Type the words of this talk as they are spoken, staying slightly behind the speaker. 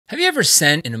Have you ever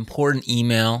sent an important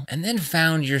email and then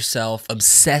found yourself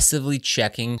obsessively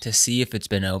checking to see if it's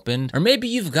been opened? Or maybe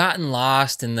you've gotten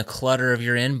lost in the clutter of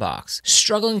your inbox,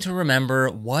 struggling to remember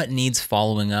what needs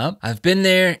following up? I've been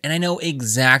there and I know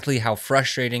exactly how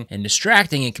frustrating and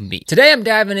distracting it can be. Today I'm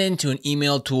diving into an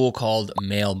email tool called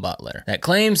Mailbutler that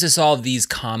claims to solve these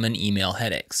common email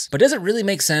headaches. But does it really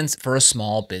make sense for a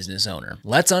small business owner?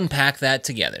 Let's unpack that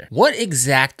together. What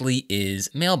exactly is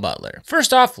Mailbutler?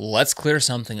 First off, let's clear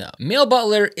something up.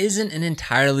 Mailbutler isn't an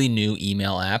entirely new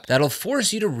email app that'll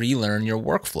force you to relearn your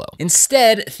workflow.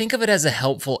 Instead, think of it as a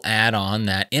helpful add-on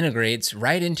that integrates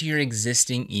right into your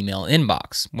existing email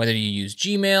inbox, whether you use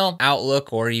Gmail,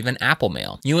 Outlook, or even Apple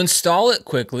Mail. You install it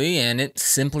quickly and it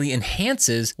simply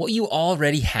enhances what you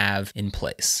already have in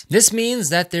place. This means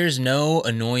that there's no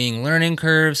annoying learning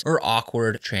curves or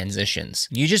awkward transitions.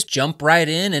 You just jump right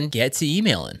in and get to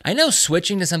emailing. I know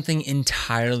switching to something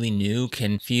entirely new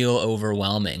can feel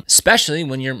overwhelming, especially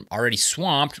when you're already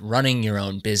swamped running your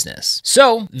own business.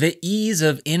 So the ease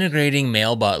of integrating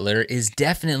Mailbutler is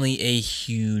definitely a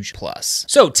huge plus.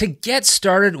 So to get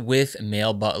started with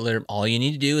Mailbutler, all you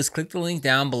need to do is click the link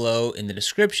down below in the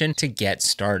description to get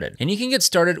started. And you can get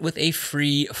started with a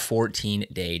free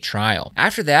 14-day trial.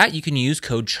 After that, you can use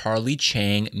code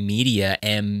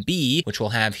CharlieChangMediaMB, which we'll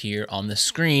have here on the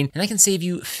screen, and I can save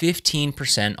you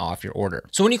 15% off your order.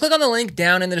 So when you click on the link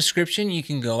down in the description, you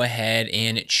can go ahead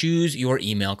and choose your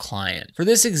email client. For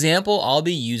this example, I'll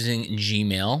be using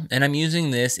Gmail, and I'm using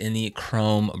this in the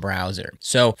Chrome browser.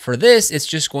 So for this, it's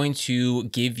just going to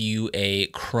give you a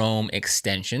Chrome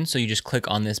extension. So you just click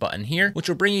on this button here, which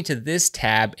will bring you to this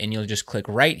tab, and you'll just click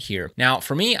right here. Now,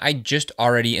 for me, I just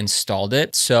already installed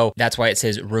it, so that's why it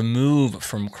says remove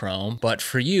from Chrome. But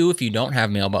for you, if you don't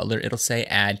have Mailbutler, it'll say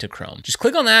add to Chrome. Just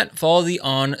click on that, follow the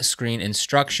on-screen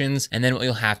instructions, and then what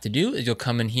you'll have to do is you'll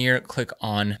come in here, click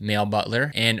on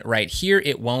Mailbutler, and right here,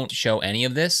 it won't show any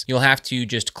of this. You'll have to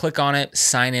just click on it,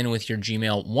 sign in with your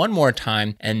Gmail one more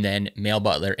time, and then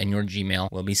Mailbutler and your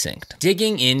Gmail will be synced.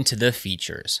 Digging into the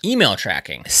features. Email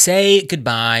tracking. Say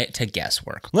goodbye to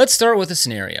guesswork. Let's start with a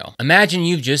scenario. Imagine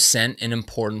you've just sent an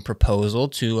important proposal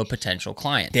to a potential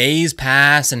client. Days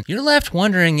pass and you're left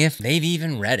wondering if they've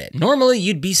even read it. Normally,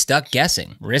 you'd be stuck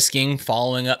guessing, risking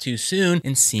following up too soon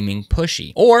and seeming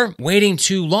pushy, or waiting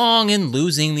too long and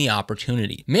losing the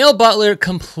opportunity. Mailbutler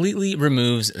completely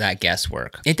removes that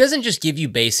guesswork. It doesn't just give you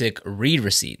basic read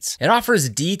receipts. It offers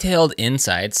detailed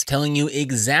insights telling you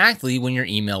exactly when your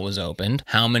email was opened,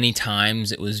 how many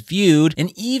times it was viewed,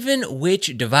 and even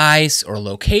which device or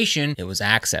location it was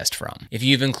accessed from. If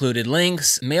you've included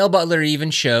links, Mailbutler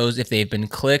even shows if they've been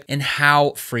clicked and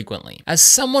how frequently. As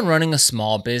someone running a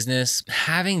small business,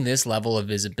 having this level of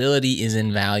visibility is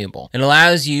invaluable. It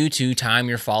allows you to time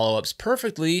your follow-ups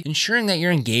perfectly, ensuring that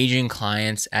you're engaging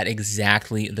clients at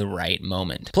exactly the right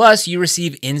moment. Plus, you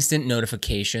receive instant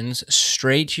notifications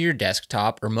straight to your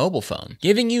desktop or mobile phone,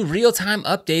 giving you real-time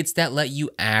updates that let you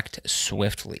act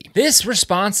swiftly. This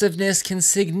responsiveness can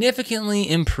significantly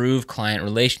improve client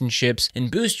relationships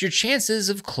and boost your chances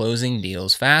of closing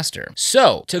deals faster.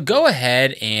 So to go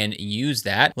ahead and use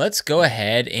that, let's go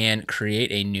ahead and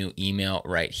create a new email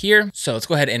right here. So let's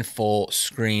go ahead and full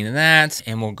screen that,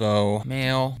 and we'll go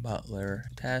Mailbutler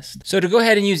test. So to go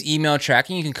ahead and use email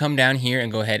tracking, you can come down here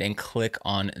and go ahead and click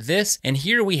on this. And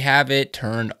here we have it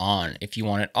turned on. If you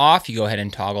want it off, you go ahead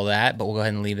and toggle that, but we'll go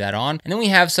ahead and leave that on. And then we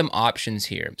have some options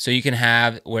here. So you can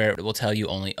have where it will tell you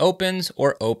only opens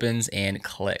or opens and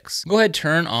clicks. Go ahead,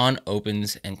 turn on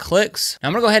opens and clicks. Now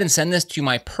I'm gonna go ahead and send this to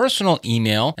my personal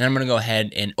email, and I'm gonna go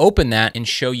ahead and open that and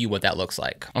show you what that looks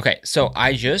like. Okay, so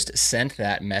I just sent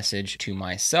that message to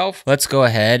myself. Let's go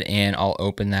ahead and I'll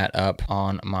open that up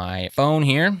on my phone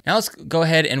here. Now let's go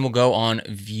ahead and we'll go on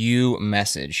view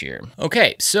message here.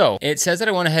 Okay, so it says that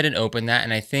I went ahead and open that,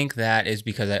 and I think that is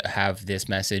because I have this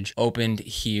message opened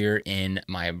here in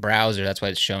my browser. That's why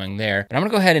it's showing there. But I'm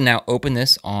gonna go ahead and now open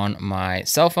this on my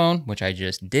cell phone, which I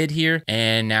just did here.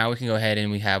 And now we can go ahead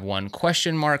and we have one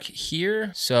question mark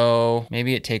here. So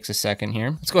maybe it takes a second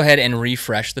here. Let's go ahead and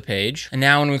refresh the page. And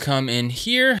now when we come in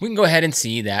here, we can go ahead and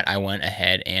see that I went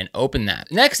ahead and opened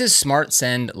that. Next is smart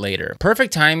send later.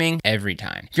 Perfect timing every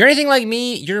time. If you're anything like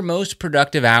me, your most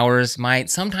productive hours might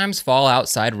sometimes fall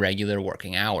outside regular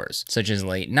working hours, such as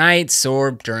late nights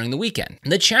or during the weekend.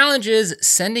 The challenge is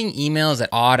sending emails at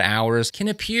odd hours can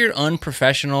appear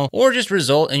unprofessional or just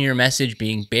result in your message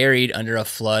being buried under a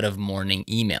flood of morning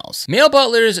emails.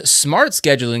 Mailbutler's smart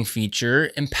scheduling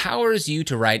feature empowers you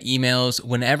to write emails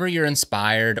whenever you're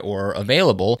inspired or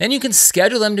available, and you can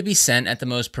schedule them to be sent at the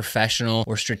most professional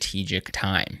or strategic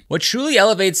time. What truly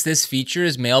elevates this feature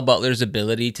is Mailbutler's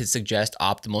ability to suggest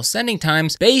optimal sending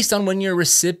times based based on when your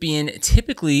recipient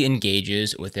typically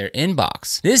engages with their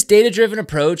inbox. This data-driven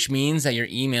approach means that your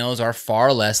emails are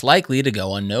far less likely to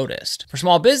go unnoticed. For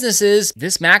small businesses,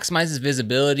 this maximizes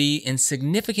visibility and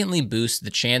significantly boosts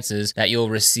the chances that you'll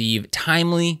receive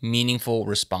timely, meaningful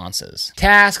responses.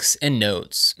 Tasks and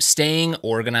notes. Staying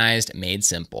organized made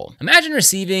simple. Imagine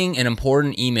receiving an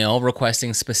important email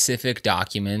requesting specific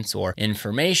documents or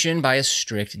information by a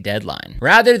strict deadline.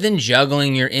 Rather than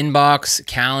juggling your inbox,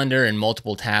 calendar, and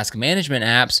multiple task management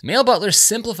apps, Mailbutler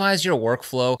simplifies your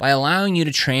workflow by allowing you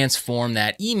to transform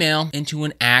that email into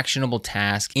an actionable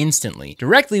task instantly,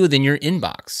 directly within your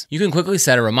inbox. You can quickly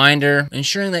set a reminder,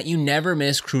 ensuring that you never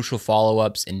miss crucial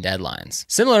follow-ups and deadlines.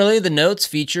 Similarly, the Notes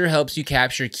feature helps you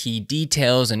capture key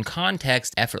details and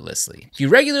context effortlessly. If you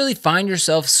regularly find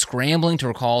yourself scrambling to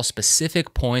recall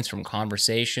specific points from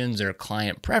conversations or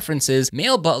client preferences,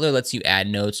 Mailbutler lets you add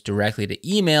notes directly to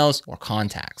emails or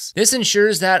contacts. This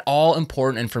ensures that all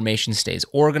important information stays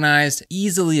organized,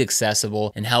 easily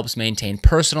accessible, and helps maintain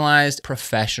personalized,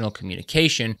 professional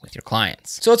communication with your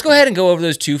clients. So let's go ahead and go over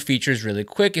those two features really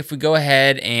quick. If we go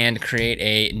ahead and create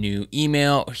a new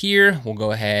email here, we'll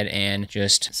go ahead and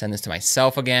just send this to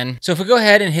myself again. So if we go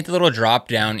ahead and hit the little drop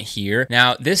down here,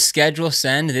 now this schedule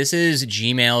send, this is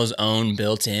Gmail's own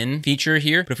built-in feature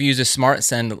here. But if we use a smart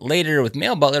send later with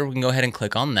Mailbutler, we can go ahead and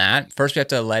click on that. First, we have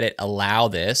to let it allow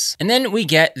this. And then we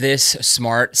get this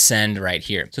smart send right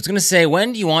here. So it's going to say,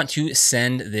 when do you want to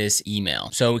send this email?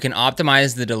 So we can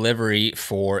optimize the delivery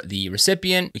for the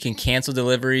recipient. We can cancel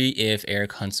delivery if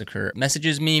Eric Hunsaker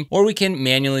messages me, or we can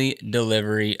manually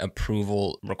delivery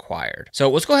approval required. So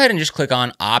let's go ahead and just click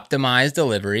on optimize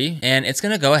delivery, and it's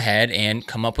going to go ahead and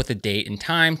come up with a date and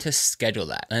time to schedule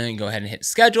that. And then go ahead and hit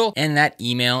schedule, and that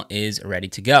email is ready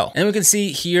to go. And we can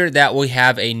see here that we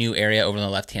have a new area over on the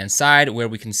left-hand side where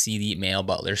we can see the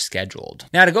Mailbutler scheduled.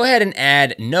 Now to go ahead and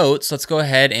add notes, let's go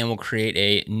ahead and we'll create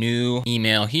a new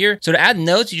email here. So to add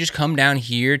notes, you just come down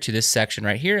here to this section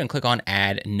right here and click on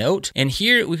add note. And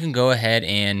here we can go ahead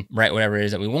and write whatever it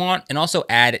is that we want, and also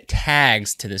add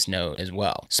tags to this note as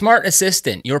well. Smart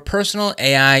Assistant, your personal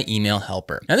AI email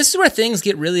helper. Now this is where things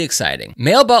get really exciting.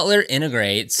 Mailbutler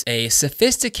integrates a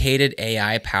sophisticated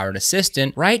AI-powered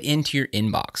assistant right into your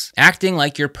inbox, acting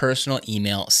like your personal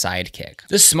email sidekick.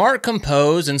 The Smart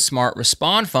Compose and Smart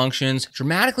Respond functions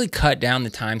dramatically cut down the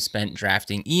time spent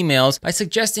drafting emails by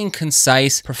suggesting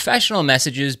concise, professional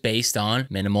messages based on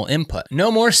minimal input.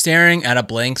 No more staring at a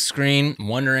blank screen,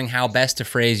 wondering how best to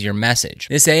phrase your message.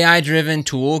 This AI-driven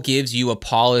tool gives you a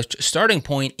polished starting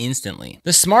point instantly.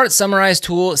 The Smart Summarize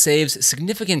tool saves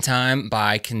significant time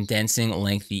by condensing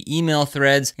lengthy email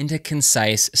threads into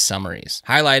concise summaries,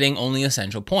 highlighting only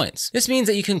essential points. This means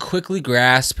that you can quickly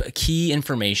grasp key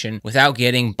information without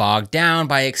getting bogged down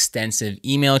by extensive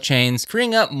email chains,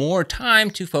 freeing up more time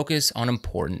to focus on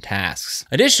important tasks.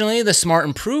 Additionally, the Smart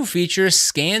Improve feature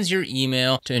scans your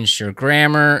email to ensure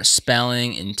grammar,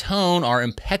 spelling, and tone are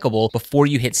impeccable before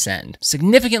you hit send,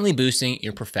 significantly boosting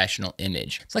your professional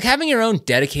image. It's like having your own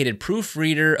dedicated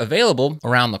proofreader available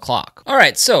around the clock. All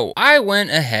right, so I went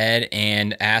ahead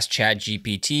and asked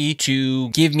ChatGPT to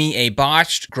give me a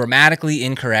botched, grammatically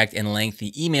incorrect, and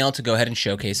lengthy email to go ahead and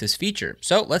showcase this feature.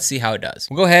 So let's see how it does.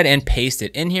 We'll go ahead and paste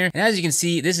it in here. And as you can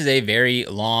see, this is a very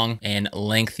long and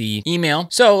lengthy email.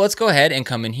 So let's go ahead and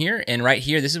come in here, and right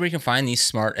here, this is where you can find the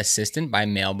Smart Assistant by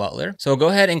Mailbutler. So we'll go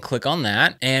ahead and click on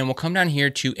that, and we'll come down here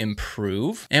to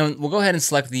improve, and we'll go ahead and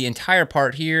select the entire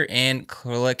part here and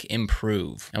click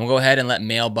improve. And we'll go ahead and let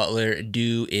Mailbutler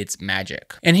do its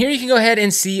magic. And here you can go ahead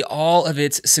and see all of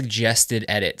its suggested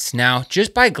edits. Now,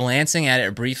 just by glancing at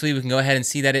it briefly, we can go ahead and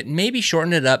see that it maybe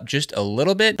shortened it up just a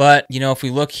little bit, but you know, if we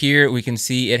look here, we can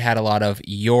see it had a lot of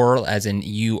your, as in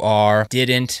you are,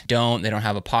 didn't, don't, they don't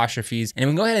have apostrophes, and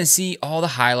we can go ahead and see all the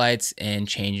highlights and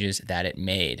changes that it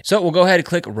made. So we'll go ahead and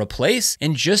click replace,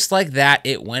 and just like that,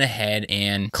 it went ahead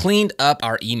and cleaned up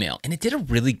our email, and it did a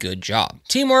really good job.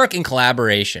 Teamwork and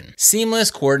collaboration,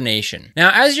 seamless coordination.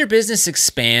 Now, as your business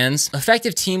expands,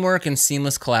 effective teamwork and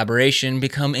seamless collaboration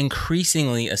become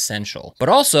increasingly essential, but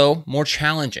also more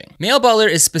challenging. Mailbutler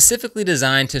is specifically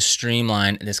designed to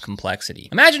streamline this complexity.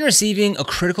 Imagine receiving a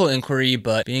critical inquiry,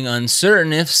 but being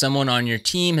uncertain if someone on your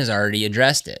team has already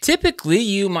addressed it. Typically,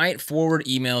 you might forward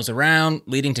emails around,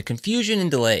 leading to confusion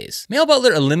and delays.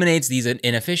 Mailbutler eliminates these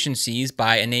inefficiencies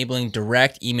by enabling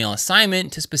direct email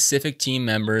assignment to specific team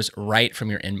members right from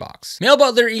your inbox.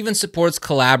 Mailbutler even supports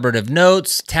collaborative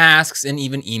notes, tasks, and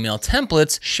even email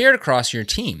templates shared across your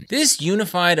team. This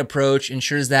unified approach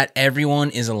ensures that everyone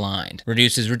is aligned,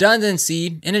 reduces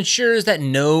redundancy, and ensures that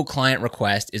no client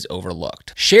request is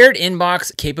overlooked. Shared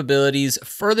inbox capabilities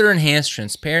further enhance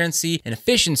transparency and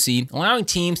efficiency, allowing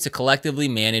teams teams to collectively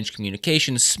manage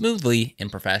communications smoothly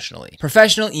and professionally.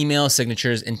 Professional email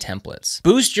signatures and templates.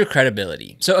 Boost your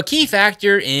credibility. So a key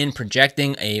factor in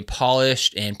projecting a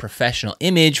polished and professional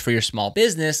image for your small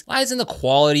business lies in the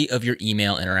quality of your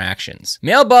email interactions.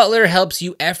 Mailbutler helps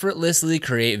you effortlessly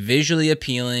create visually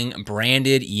appealing,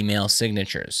 branded email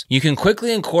signatures. You can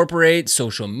quickly incorporate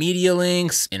social media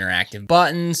links, interactive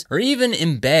buttons, or even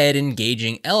embed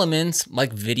engaging elements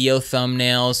like video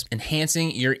thumbnails,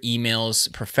 enhancing your email's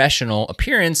professional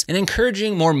appearance and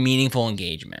encouraging more meaningful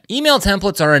engagement. Email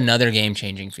templates are another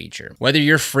game-changing feature. Whether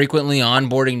you're frequently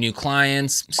onboarding new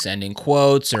clients, sending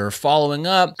quotes, or following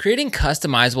up, creating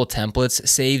customizable templates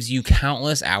saves you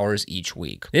countless hours each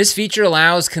week. This feature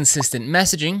allows consistent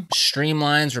messaging,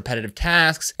 streamlines repetitive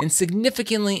tasks, and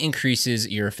significantly increases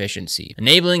your efficiency,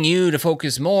 enabling you to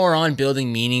focus more on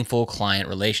building meaningful client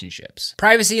relationships.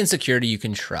 Privacy and security you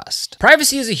can trust.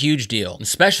 Privacy is a huge deal,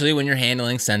 especially when you're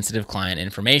handling sensitive client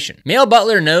information.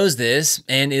 Mailbutler knows this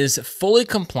and is fully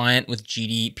compliant with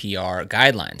GDPR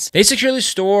guidelines. They securely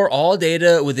store all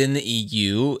data within the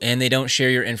EU, and they don't share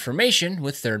your information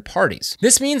with third parties.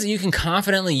 This means that you can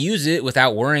confidently use it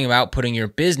without worrying about putting your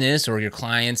business or your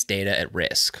client's data at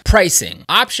risk. Pricing.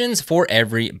 Options for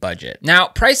every budget. Now,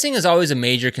 pricing is always a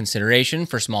major consideration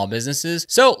for small businesses,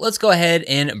 so let's go ahead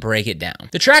and break it down.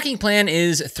 The tracking plan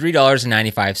is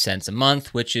 $3.95 a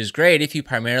month, which is great if you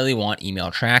primarily want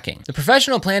email tracking. The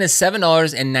professional plan is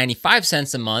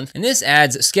 $7.95 a month, and this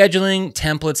adds scheduling,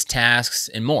 templates, tasks,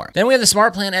 and more. Then we have the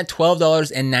smart plan at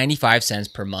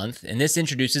 $12.95 per month, and this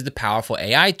introduces the powerful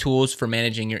AI tools for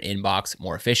managing your inbox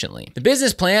more efficiently. The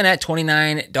business plan at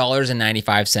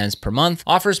 $29.95 per month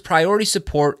offers priority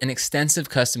support and extensive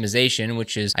customization,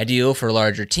 which is ideal for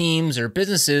larger teams or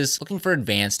businesses looking for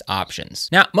advanced options.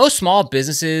 Now, most small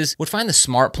businesses would find the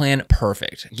smart plan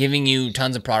perfect, giving you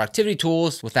tons of productivity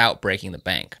tools without breaking the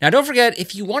bank. Now, don't forget,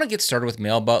 if you want to get started with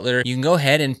Mailbutler, you can go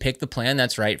ahead and pick the plan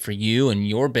that's right for you and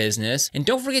your business. And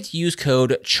don't forget to use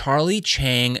code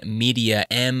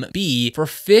CharlieChangMediaMB for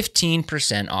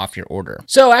 15% off your order.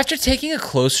 So after taking a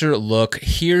closer look,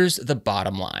 here's the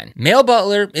bottom line.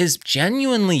 Mailbutler is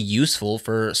genuinely useful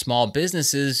for small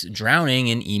businesses drowning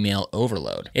in email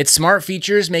overload. Its smart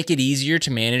features make it easier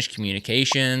to manage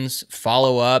communications,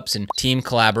 follow-ups, and team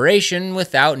collaboration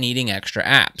without needing extra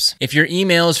apps. If your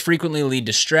emails frequently lead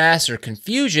to stress or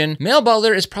confusion,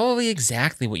 Mailbutler is probably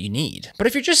exactly what you need. But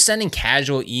if you're just sending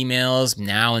casual emails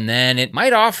now and then, it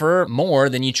might offer more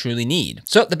than you truly need.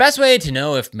 So the best way to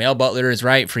know if Mailbutler is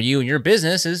right for you and your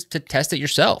business is to test it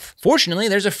yourself. Fortunately,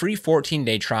 there's a free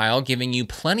 14-day trial giving you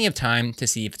plenty of time to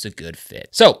see if it's a good fit.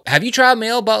 So have you tried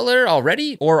Mailbutler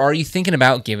already, or are you thinking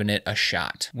about giving it a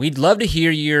shot? We'd love to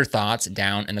hear your thoughts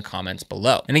down in the comments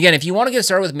below. And again, if you want to get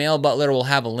started with Mailbutler, we'll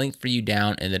have a link for you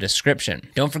down in the description.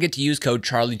 Don't forget to use code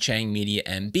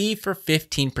CharlieChangMediaMB for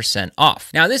 15%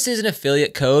 off. Now, this is an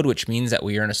affiliate code, which means that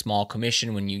we earn a small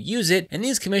commission when you use it, and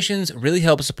these commissions really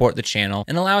help support the channel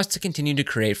and allow us to continue to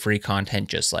create free content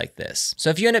just like this. So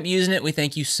if you end up using it, we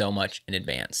thank you so much in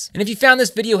advance. And if you found this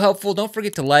video helpful, don't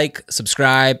forget to like,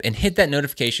 subscribe, and hit that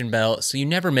notification bell so you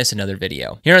never miss another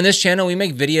video. Here on this channel, we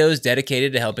make videos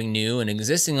dedicated to helping new and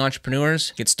existing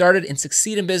entrepreneurs get started and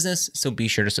succeed in business, so be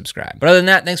sure to subscribe. But other than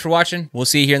that, thanks for watching. We'll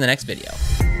see you here in the next video.